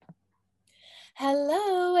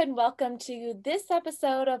Hello, and welcome to this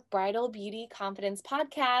episode of Bridal Beauty Confidence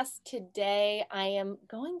Podcast. Today, I am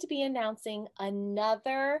going to be announcing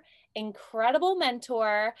another incredible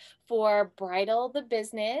mentor for Bridal the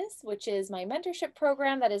Business, which is my mentorship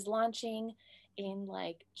program that is launching in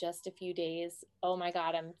like just a few days. Oh my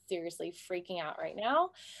God, I'm seriously freaking out right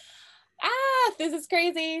now. This is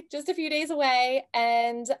crazy. Just a few days away.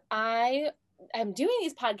 And I'm doing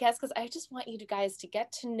these podcasts because I just want you guys to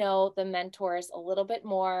get to know the mentors a little bit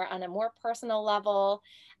more on a more personal level.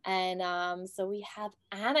 And so we have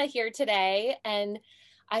Anna here today. And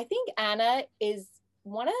I think Anna is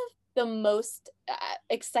one of the most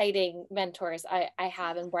exciting mentors I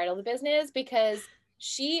have in Bridal the Business because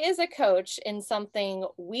she is a coach in something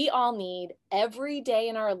we all need every day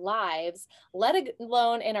in our lives, let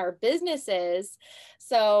alone in our businesses.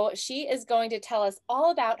 So she is going to tell us all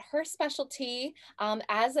about her specialty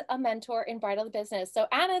as a mentor in Bridal the Business. So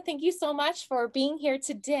Anna, thank you so much for being here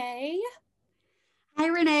today. Hi,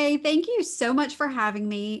 Renee. Thank you so much for having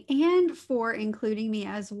me and for including me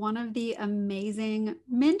as one of the amazing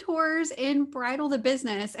mentors in Bridal the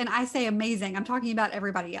Business. And I say amazing, I'm talking about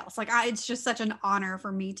everybody else. It's just such an honor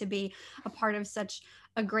for me to be a part of such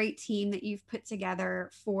a great team that you've put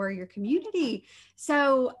together for your community.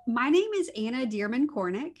 So, my name is Anna Dearman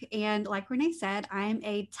Cornick. And like Renee said, I'm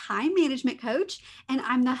a time management coach and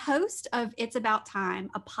I'm the host of It's About Time,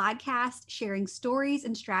 a podcast sharing stories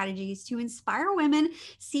and strategies to inspire women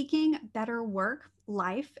seeking better work,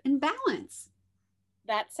 life, and balance.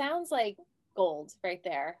 That sounds like gold right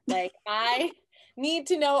there. Like I need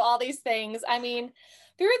to know all these things. I mean,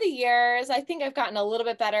 through the years, I think I've gotten a little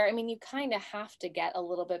bit better. I mean, you kind of have to get a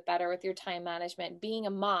little bit better with your time management, being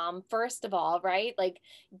a mom, first of all, right? Like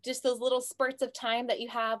just those little spurts of time that you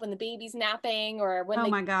have when the baby's napping or when Oh they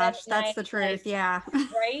my go to bed gosh, at that's night, the like, truth. Yeah.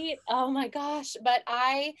 right? Oh my gosh. But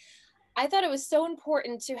I thought it was so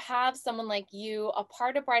important to have someone like you a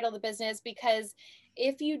part of Bridal the Business because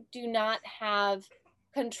if you do not have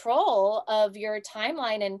control of your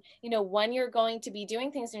timeline and when you're going to be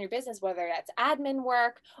doing things in your business, whether that's admin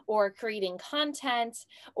work or creating content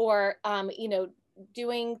or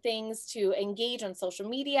doing things to engage on social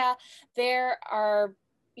media, there are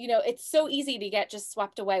it's so easy to get just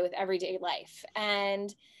swept away with everyday life,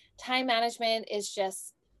 and time management is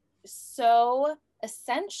just so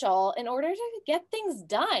essential in order to get things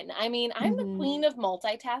done. I mean, I'm the Mhm. queen of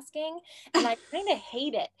multitasking and I kind of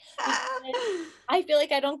hate it because I feel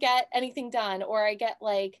like I don't get anything done, or I get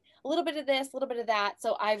like a little bit of this, a little bit of that.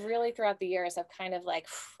 So I've really throughout the years, I've kind of like,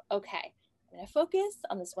 okay, I'm going to focus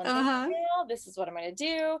on this one thing Uh-huh. now. This is what I'm going to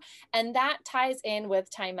do. And that ties in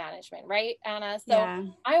with time management, right, Anna? So Yeah.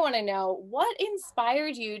 I want to know what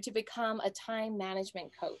inspired you to become a time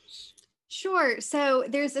management coach? Sure. So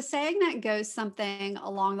there's a saying that goes something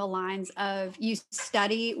along the lines of you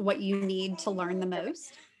study what you need to learn the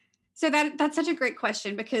most. So that's such a great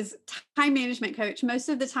question because time management coach, most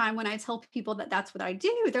of the time when I tell people that that's what I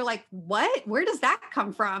do, they're like, "What? Where does that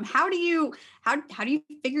come from? How do you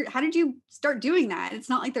figure how did you start doing that?" It's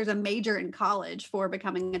not like there's a major in college for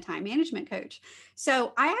becoming a time management coach.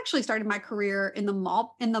 So, I actually started my career in the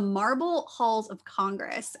Marble Halls of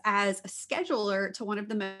Congress as a scheduler to one of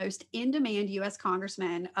the most in-demand US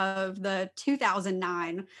congressmen of the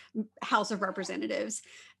 2009 House of Representatives.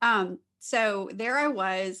 So there I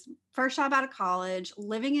was, first job out of college,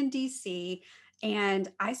 living in DC. And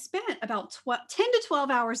I spent about 10 to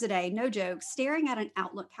 12 hours a day, no joke, staring at an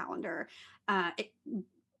Outlook calendar, uh,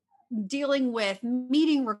 dealing with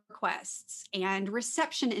meeting requests and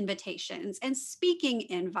reception invitations and speaking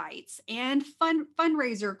invites and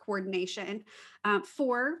fundraiser coordination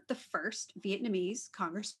for the first Vietnamese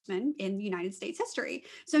congressman in United States history.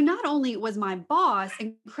 So not only was my boss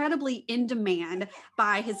incredibly in demand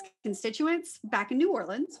by his constituents back in New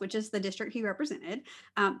Orleans, which is the district he represented,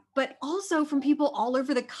 but also from people all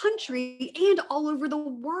over the country and all over the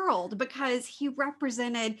world because he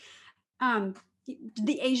represented um,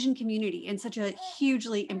 the Asian community in such a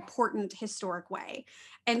hugely important historic way.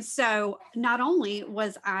 And so not only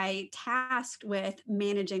was I tasked with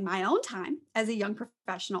managing my own time as a young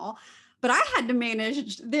professional, but I had to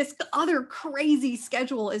manage this other crazy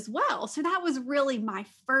schedule as well. So that was really my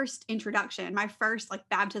first introduction, my first like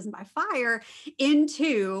baptism by fire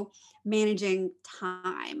into managing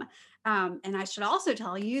time. And I should also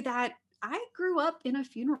tell you that I grew up in a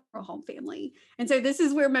funeral home family. And so this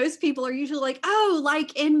is where most people are usually like, oh,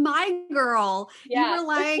 like in My Girl, you Yeah. were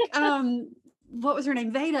like, what was her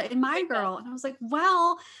name? Veda in My Girl. And I was like,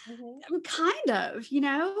 well, Mhm. kind of,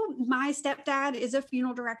 my stepdad is a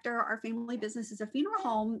funeral director. Our family business is a funeral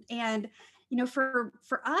home. And, for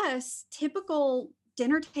us, typical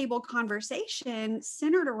dinner table conversation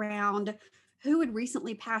centered around who had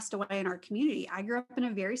recently passed away in our community. I grew up in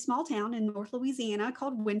a very small town in North Louisiana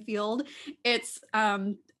called Winfield. It's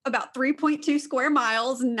about 3.2 square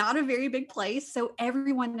miles, not a very big place. So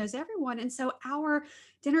everyone knows everyone. And so our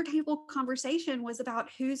dinner table conversation was about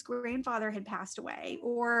whose grandfather had passed away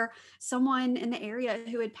or someone in the area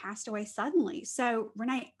who had passed away suddenly. So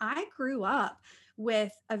Renee, I grew up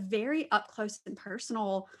with a very up close and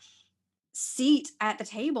personal seat at the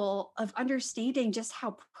table of understanding just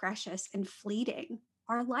how precious and fleeting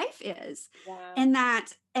our life is. Wow. And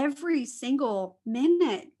that every single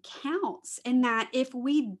minute counts. And that if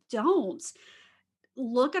we don't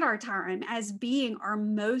look at our time as being our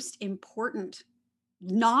most important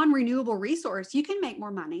non-renewable resource, you can make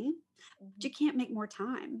more money, but you can't make more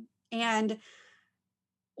time. And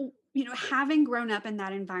having grown up in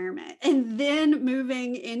that environment and then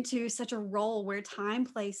moving into such a role where time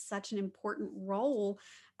plays such an important role,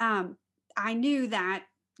 I knew that,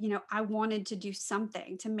 I wanted to do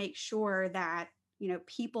something to make sure that,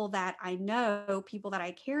 people that I know, people that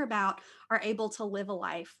I care about are able to live a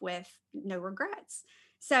life with no regrets.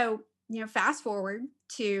 So, fast forward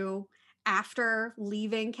to after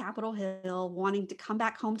leaving Capitol Hill, wanting to come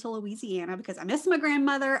back home to Louisiana because I miss my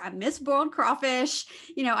grandmother, I miss boiled crawfish,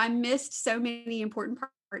 I missed so many important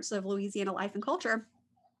parts of Louisiana life and culture.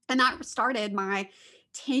 And that started my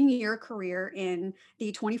 10-year career in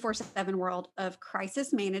the 24/7 world of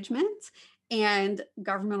crisis management and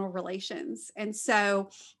governmental relations. And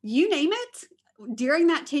so, you name it, during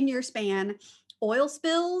that 10-year span, oil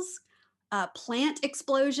spills, plant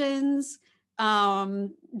explosions,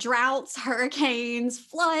 droughts, hurricanes,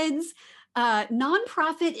 floods,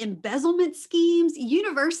 nonprofit embezzlement schemes,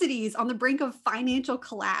 universities on the brink of financial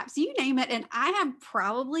collapse, you name it. And I have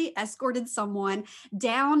probably escorted someone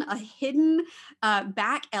down a hidden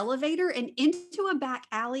back elevator and into a back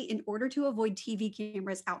alley in order to avoid TV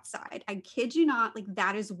cameras outside. I kid you not, like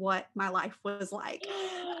that is what my life was like.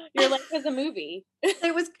 Your life was a movie.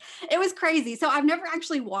 It was crazy. So I've never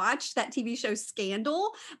actually watched that TV show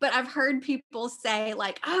Scandal, but I've heard people say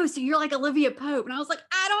like, "Oh, so you're like Olivia Pope," and I was like,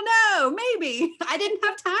 "I don't know, maybe I didn't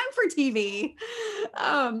have time for TV."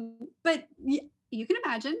 But you can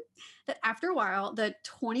imagine that after a while, the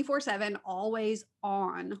 24/7 always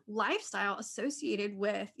on lifestyle associated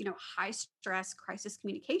with high stress crisis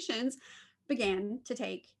communications began to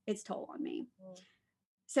take its toll on me.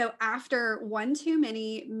 So after one too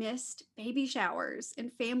many missed baby showers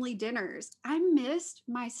and family dinners, I missed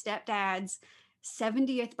my stepdad's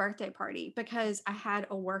 70th birthday party because I had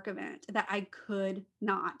a work event that I could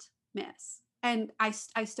not miss. And I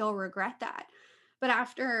still regret that. But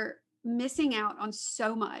after missing out on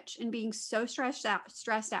so much and being so stressed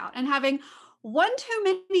out and having one too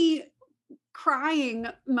many crying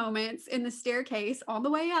moments in the staircase on the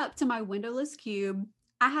way up to my windowless cube,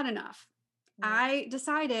 I had enough. I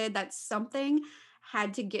decided that something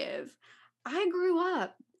had to give. I grew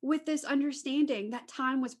up with this understanding that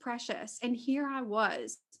time was precious. And here I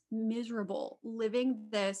was, miserable, living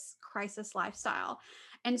this crisis lifestyle.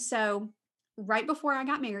 And so, right before I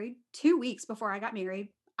got married, 2 weeks before I got married,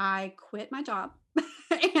 I quit my job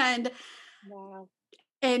and Wow.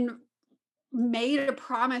 and made a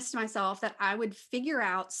promise to myself that I would figure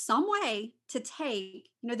out some way to take,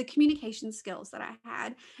 the communication skills that I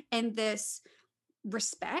had and this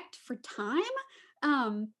respect for time,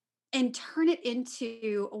 and turn it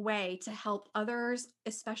into a way to help others,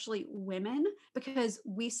 especially women, because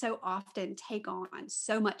we so often take on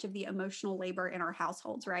so much of the emotional labor in our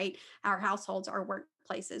households, right? Our households, our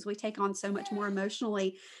workplaces, we take on so much more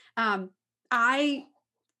emotionally. I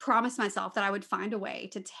promised myself that I would find a way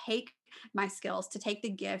to take my skills, to take the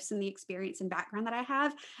gifts and the experience and background that I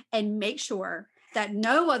have, and make sure that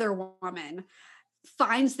no other woman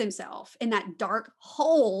finds themselves in that dark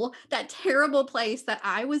hole, that terrible place that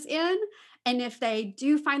I was in. And if they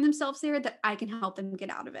do find themselves there, that I can help them get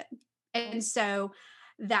out of it. And so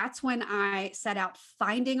that's when I set out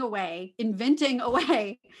finding a way, inventing a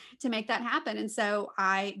way to make that happen. And so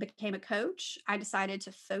I became a coach. I decided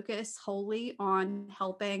to focus wholly on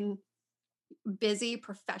helping busy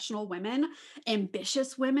professional women,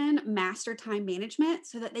 ambitious women master time management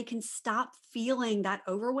so that they can stop feeling that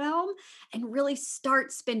overwhelm and really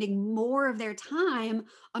start spending more of their time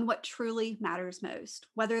on what truly matters most,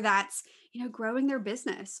 whether that's growing their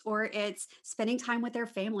business, or it's spending time with their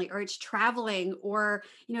family, or it's traveling, or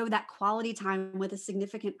that quality time with a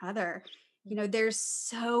significant other. There's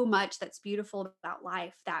so much that's beautiful about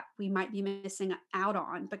life that we might be missing out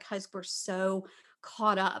on because we're so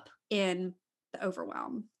caught up in the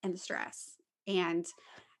overwhelm and the stress and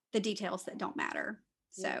the details that don't matter.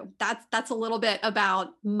 So that's a little bit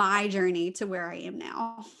about my journey to where I am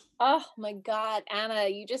now. Oh my God, Anna,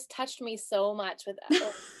 you just touched me so much with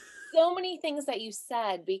so many things that you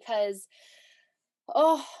said because,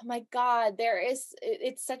 oh my God,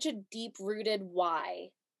 it's such a deep rooted why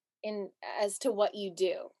in as to what you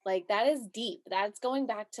do. Like that is deep. That's going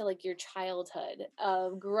back to like your childhood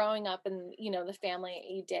of growing up in, the family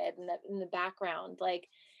you did and in the background. Like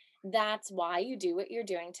that's why you do what you're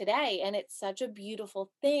doing today. And it's such a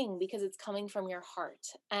beautiful thing because it's coming from your heart.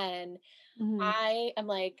 And Mhm. I am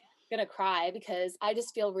like gonna cry because I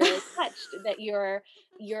just feel really touched that you're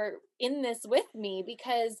in this with me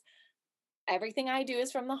because everything I do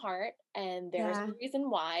is from the heart and there's a Yeah. reason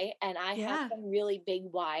why. And I have Yeah. some really big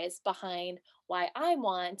whys behind why I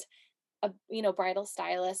want bridal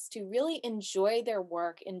stylists to really enjoy their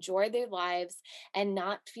work, enjoy their lives, and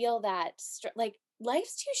not feel that like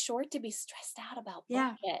life's too short to be stressed out about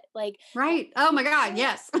Yeah. bullshit. Like Right. Oh my God.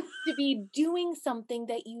 Yes. to be doing something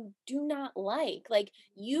that you do not like. Like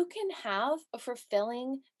you can have a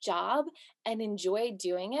fulfilling job and enjoy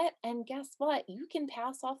doing it. And guess what? You can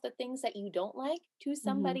pass off the things that you don't like to Mhm.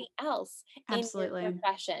 somebody else in your Absolutely.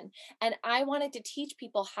 profession. And I wanted to teach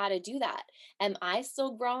people how to do that. Am I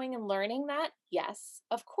still growing and learning that? Yes,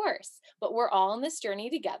 of course. But we're all on this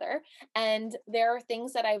journey together. And there are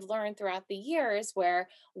things that I've learned throughout the years where,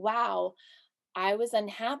 wow, I was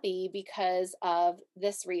unhappy because of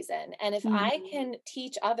this reason. And if I Mhm. can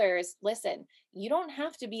teach others, listen, you don't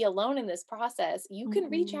have to be alone in this process. You can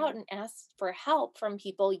reach Mhm. out and ask for help from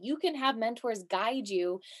people. You can have mentors guide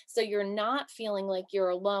you so you're not feeling like you're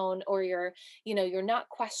alone or you're not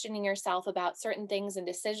questioning yourself about certain things and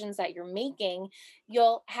decisions that you're making.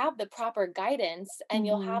 You'll have the proper guidance and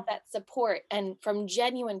you'll have Mhm. that support and from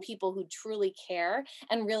genuine people who truly care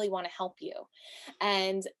and really want to help you.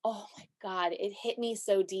 And oh my God, it hit me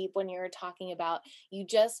so deep when you were talking about you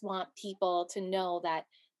just want people to know that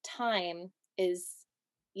time is,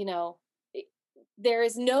 you know, it- there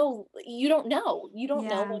is no, you don't know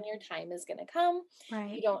Yeah. when your time is going to come.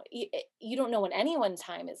 Right. You don't know when anyone's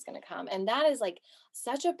time is going to come. And that is like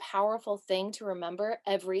such a powerful thing to remember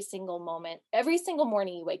every single moment, every single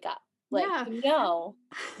morning you wake up. Like, Yeah.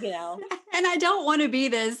 you know, And I don't want to be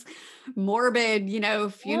this morbid,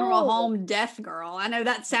 funeral no, home death girl. I know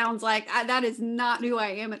that sounds like that is not who I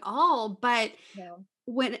am at all. But no.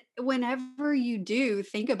 whenever you do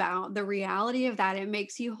think about the reality of that, it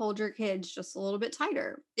makes you hold your kids just a little bit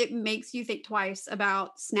tighter. It makes you think twice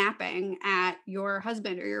about snapping at your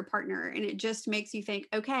husband or your partner. And it just makes you think,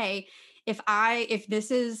 okay, if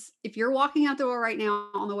you're walking out the door right now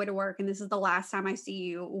on the way to work and this is the last time I see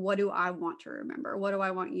you, what do I want to remember? What do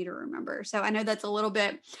I want you to remember? So I know it's a little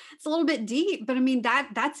bit deep, but I mean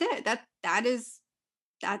that's it.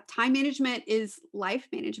 That time management is life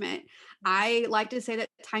management. I like to say that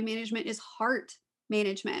time management is heart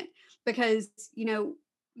management because,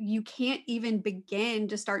 you can't even begin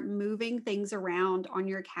to start moving things around on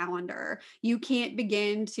your calendar. You can't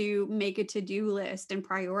begin to make a to-do list and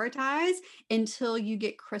prioritize until you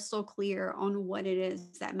get crystal clear on what it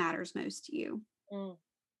is that matters most to you. Mm.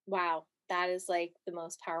 Wow. That is like the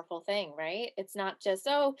most powerful thing, right? It's not just,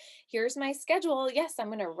 oh, here's my schedule. Yes, I'm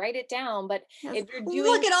going to write it down. But Yes. if you're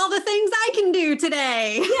Look doing, at all the things I can do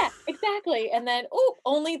today. yeah, exactly. And then, oh,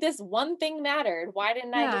 only this one thing mattered. Why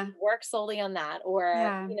didn't I just Yeah. work solely on that? Or,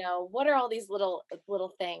 Yeah. what are all these little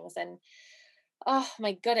things? And oh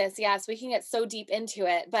my goodness, yes, we can get so deep into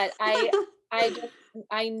it. But I just,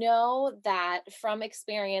 I know that from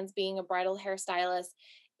experience being a bridal hairstylist,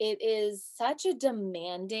 it is such a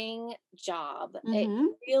demanding job. It Mhm.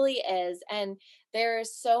 really is. And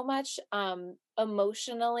there's so much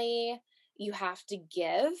emotionally you have to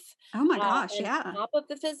give Oh my gosh, on yeah. top of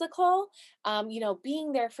the physical.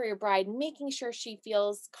 Being there for your bride, making sure she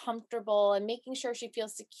feels comfortable and making sure she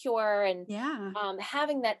feels secure and Yeah.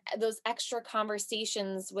 having those extra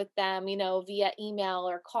conversations with them, via email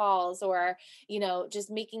or calls, or just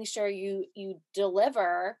making sure you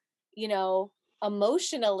deliver, you know,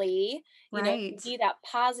 emotionally, to Right. be that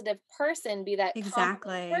positive person, be that confident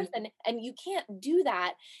Exactly. person, and you can't do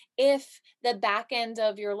that if the back end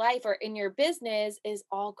of your life or in your business is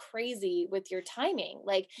all crazy with your timing.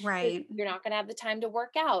 Like 'cause Right. you're not going to have the time to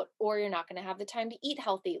work out or you're not going to have the time to eat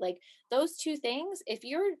healthy. Like those two things, if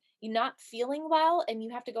you're not feeling well and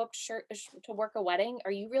you have to go up to work a wedding,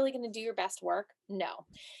 are you really going to do your best work? No.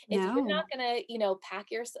 If you're No. not going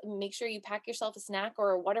to, make sure you pack yourself a snack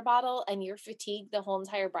or a water bottle and you're fatigued the whole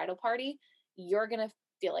entire bridal party, you're going to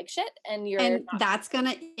feel like shit and you're And not. that's going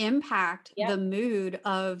to impact Yep. the mood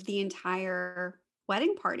of the entire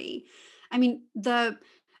wedding party. I mean,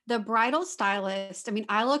 The bridal stylist, I mean,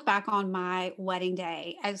 I look back on my wedding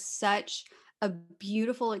day as such a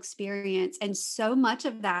beautiful experience. And so much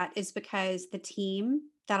of that is because the team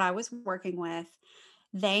that I was working with,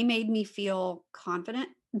 they made me feel confident.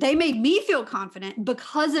 They made me feel confident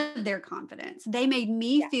because of their confidence. They made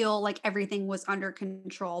me Yeah. feel like everything was under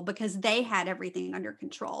control because they had everything under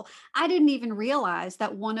control. I didn't even realize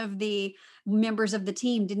that one of the members of the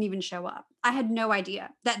team didn't even show up. I had no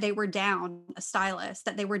idea that they were down a stylist,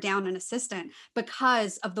 that they were down an assistant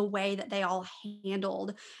because of the way that they all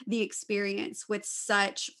handled the experience with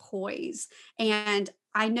such poise. And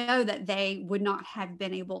I know that they would not have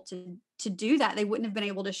been able to do that. They wouldn't have been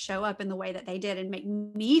able to show up in the way that they did and make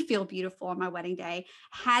me feel beautiful on my wedding day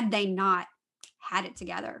had they not had it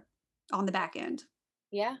together on the back end.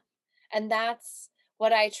 Yeah. And that's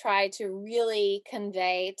what I try to really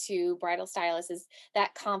convey to bridal stylists is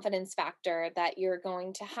that confidence factor that you're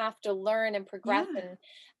going to have to learn and progress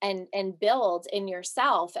Yeah. and build in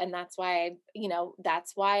yourself. And that's why,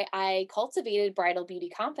 that's why I cultivated Bridal Beauty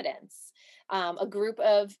Confidence. A group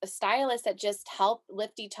of stylists that just help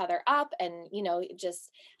lift each other up and, just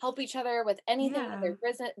help each other with anything with Yeah.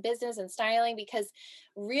 their business and styling. Because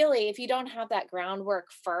really, if you don't have that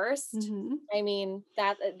groundwork first, Mhm. I mean,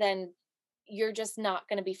 then you're just not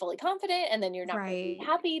going to be fully confident, and then you're not going to be Right.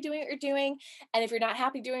 happy doing what you're doing. And if you're not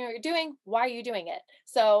happy doing what you're doing, why are you doing it?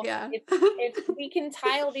 So Yeah. if we can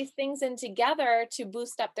tie all these things in together to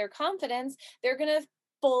boost up their confidence, they're going to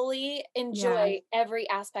fully Yeah. enjoy every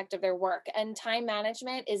aspect of their work. And time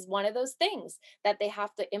management is one of those things that they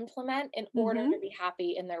have to implement in order to Mhm. be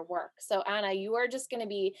happy in their work. So Anna, you are just going to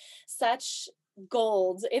be such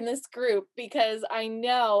gold in this group, because I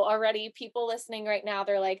know already people listening right now,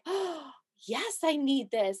 they're like, oh, yes, I need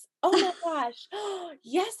this. Oh my gosh.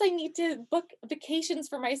 Yes, I need to book vacations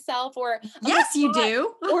for myself, Yes, you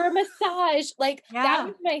do. or a massage. Like that Yeah.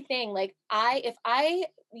 was my thing. Like if I,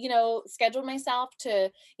 scheduled myself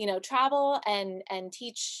to, travel and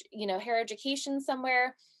teach, hair education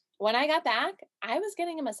somewhere, when I got back, I was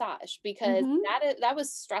getting a massage, because Mhm. that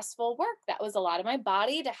was stressful work. That was a lot of my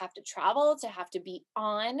body to have to travel, to have to be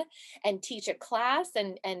on and teach a class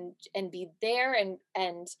and be there,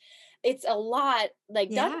 and it's a lot, like,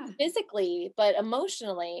 done Yeah. physically but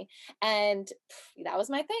emotionally. And that was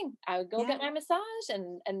my thing. I would go Yeah. get my massage,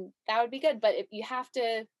 and that would be good. But if you have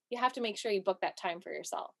to make sure you book that time for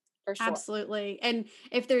yourself, for sure. Absolutely. And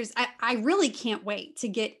if there's, I really can't wait to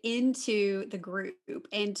get into the group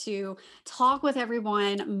and to talk with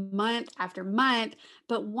everyone month after month.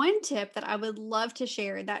 But one tip that I would love to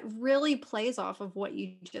share that really plays off of what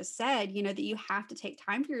you just said, that you have to take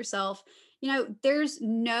time for yourself. There's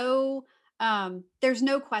no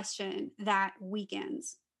question that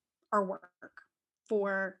weekends are work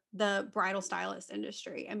for the bridal stylist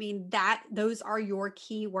industry. I mean, that those are your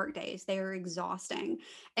key work days. They are exhausting.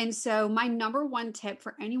 And so my number one tip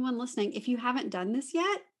for anyone listening, if you haven't done this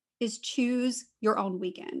yet, is choose your own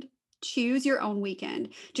weekend. Choose your own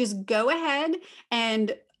weekend. Just go ahead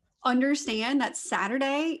and understand that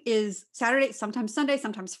Saturday, sometimes Sunday,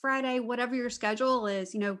 sometimes Friday, whatever your schedule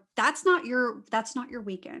is, that's not your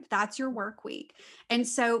weekend. That's your work week. And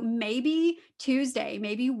so maybe Tuesday,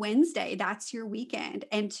 maybe Wednesday, that's your weekend.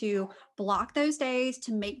 And to block those days,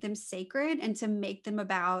 to make them sacred and to make them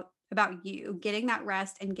about you getting that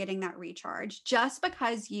rest and getting that recharge. Just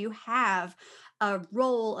because you have a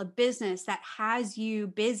role, a business that has you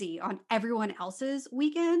busy on everyone else's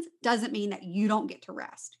weekends doesn't mean that you don't get to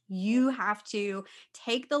rest. You have to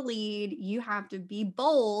take the lead, you have to be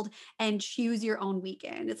bold and choose your own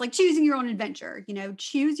weekend. It's like choosing your own adventure,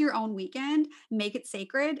 choose your own weekend, make it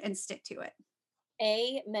sacred and stick to it.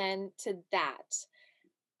 Amen to that.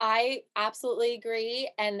 I absolutely agree.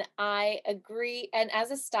 And I agree. And as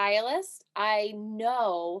a stylist, I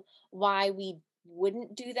know why we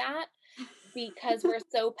wouldn't do that, because we're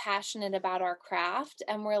so passionate about our craft,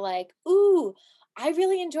 and we're like, ooh, I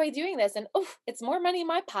really enjoy doing this. And oh, it's more money in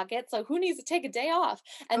my pocket. So who needs to take a day off?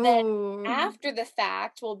 And then Oh, after the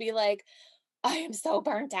fact, we'll be like, I am so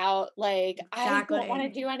burnt out. Like, I don't want to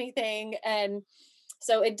exactly. do anything. And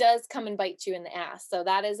so it does come and bite you in the ass. So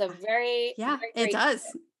that is a very, Yeah, very it great.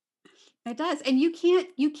 does. It does. And you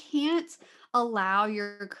can't allow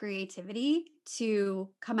your creativity to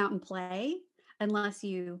come out and play unless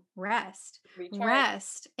you rest. Recharge.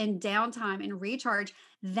 Rest and downtime and recharge.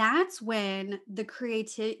 That's when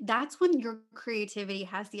your creativity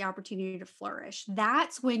has the opportunity to flourish.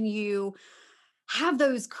 That's when you have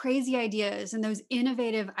those crazy ideas and those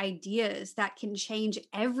innovative ideas that can change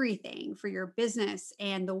everything for your business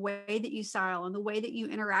and the way that you style and the way that you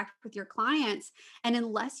interact with your clients. And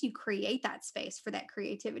unless you create that space for that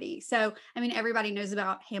creativity. So, I mean, everybody knows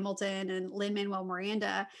about Hamilton and Lin-Manuel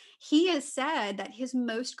Miranda. He has said that his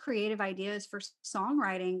most creative ideas for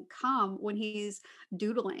songwriting come when he's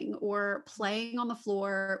doodling or playing on the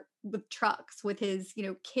floor with trucks with his,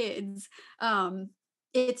 kids.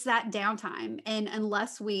 It's that downtime. And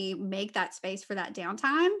unless we make that space for that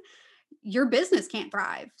downtime, your business can't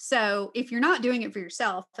thrive. So if you're not doing it for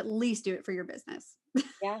yourself, at least do it for your business.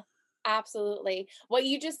 Yeah, absolutely. What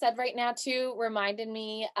you just said right now too reminded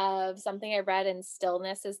me of something I read in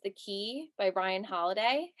Stillness is the Key by Ryan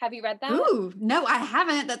Holiday. Have you read that? Ooh, no, I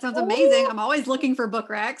haven't. That sounds amazing. Ooh, I'm always looking for book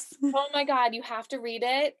recs. oh my God, you have to read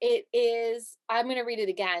it. It is, I'm going to read it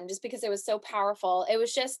again just because it was so powerful. It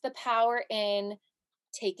was just the power in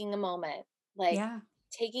taking a moment, like Yeah.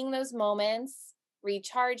 taking those moments,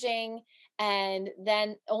 recharging, and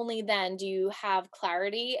then only then do you have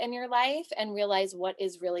clarity in your life and realize what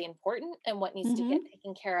is really important and what needs to get Hmm.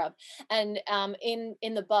 taken care of. And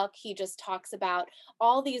in the book, he just talks about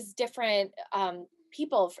all these different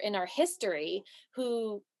people in our history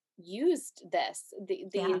who used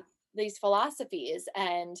Yeah. these philosophies,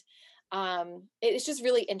 and it's just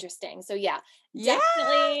really interesting. So yeah, Yeah.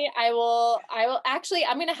 definitely I will actually,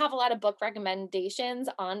 I'm going to have a lot of book recommendations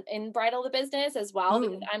on in Bridal the Business as well,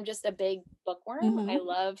 because Ooh. I'm just a big bookworm. I Hmm.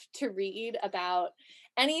 love to read about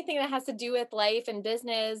anything that has to do with life and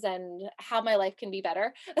business and how my life can be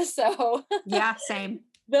better. So Yeah. Same.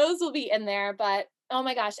 those will be in there. But oh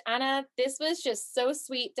my gosh, Anna, this was just so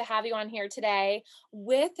sweet to have you on here today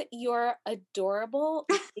with your adorable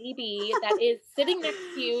baby that is sitting next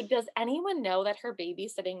to you. Does anyone know that her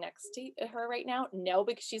baby's sitting next to her right now? No,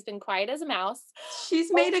 because she's been quiet as a mouse. She's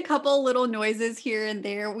Oh, made a couple little noises here and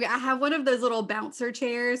there. I have one of those little bouncer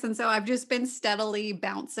chairs, and so I've just been steadily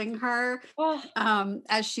bouncing her oh,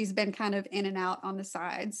 as she's been kind of in and out on the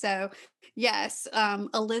side. So, yes,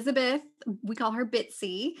 Elizabeth, we call her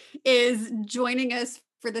Bitsy, is joining us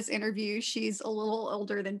for this interview. She's a little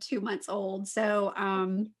older than 2 months old. So,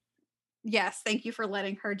 yes, thank you for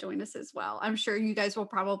letting her join us as well. I'm sure you guys will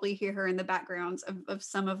probably hear her in the backgrounds of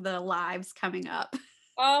some of the lives coming up.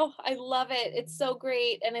 oh, I love it. It's so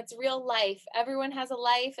great and it's real life. Everyone has a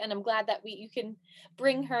life, and I'm glad that we you can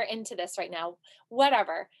bring her into this right now.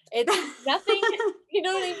 Whatever. It's nothing, you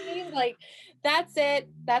know what I mean? Like that's it.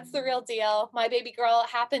 That's the real deal. My baby girl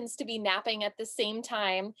happens to be napping at the same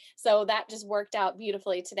time, so that just worked out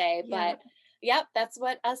beautifully today, Yeah. but yep, that's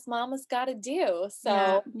what us mamas got to do. Yeah,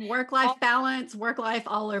 So work life balance, work life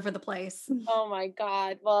all over the place. oh my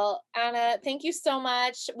God. Well, Anna, thank you so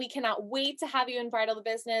much. We cannot wait to have you in Bridal the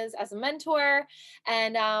Business as a mentor.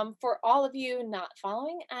 And for all of you not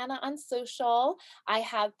following Anna on social, I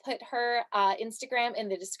have put her Instagram in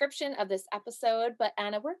the description of this episode. But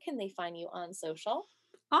Anna, where can they find you on social?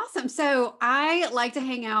 Awesome. So I like to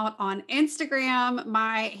hang out on Instagram.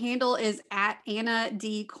 My handle is at Anna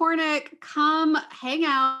D. Cornick. Come hang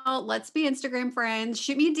out. Let's be Instagram friends.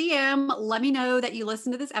 Shoot me a DM. Let me know that you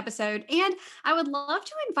listened to this episode. And I would love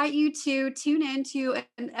to invite you to tune into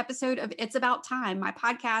an episode of It's About Time, my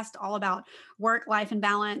podcast all about work, life, and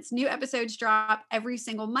balance. New episodes drop every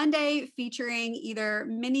single Monday featuring either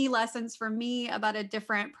mini lessons from me about a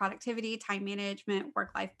different productivity, time management,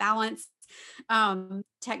 work life balance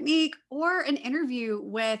technique, or an interview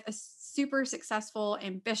with a super successful,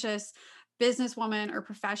 ambitious businesswoman or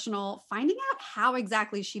professional, finding out how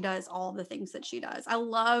exactly she does all the things that she does. I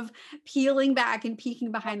love peeling back and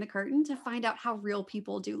peeking behind the curtain to find out how real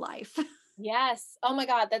people do life. Yes. Oh my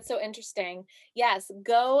God, that's so interesting. Yes,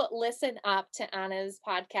 go listen up to Anna's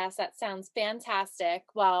podcast. That sounds fantastic.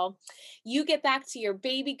 Well, you get back to your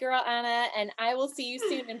baby girl, Anna, and I will see you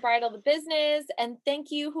soon in Bridal the Business. And thank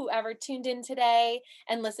you, whoever tuned in today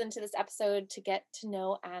and listened to this episode to get to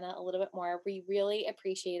know Anna a little bit more. We really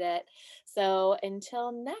appreciate it. So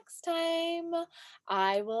until next time,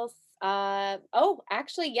 I will. Oh,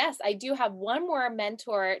 actually, yes, I do have one more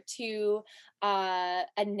mentor to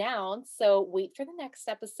announce. So wait for the next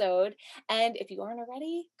episode. And if you aren't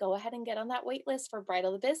already, go ahead and get on that wait list for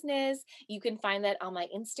Bridal the Business. You can find that on my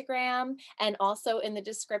Instagram and also in the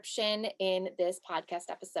description in this podcast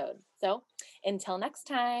episode. So until next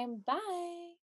time, bye.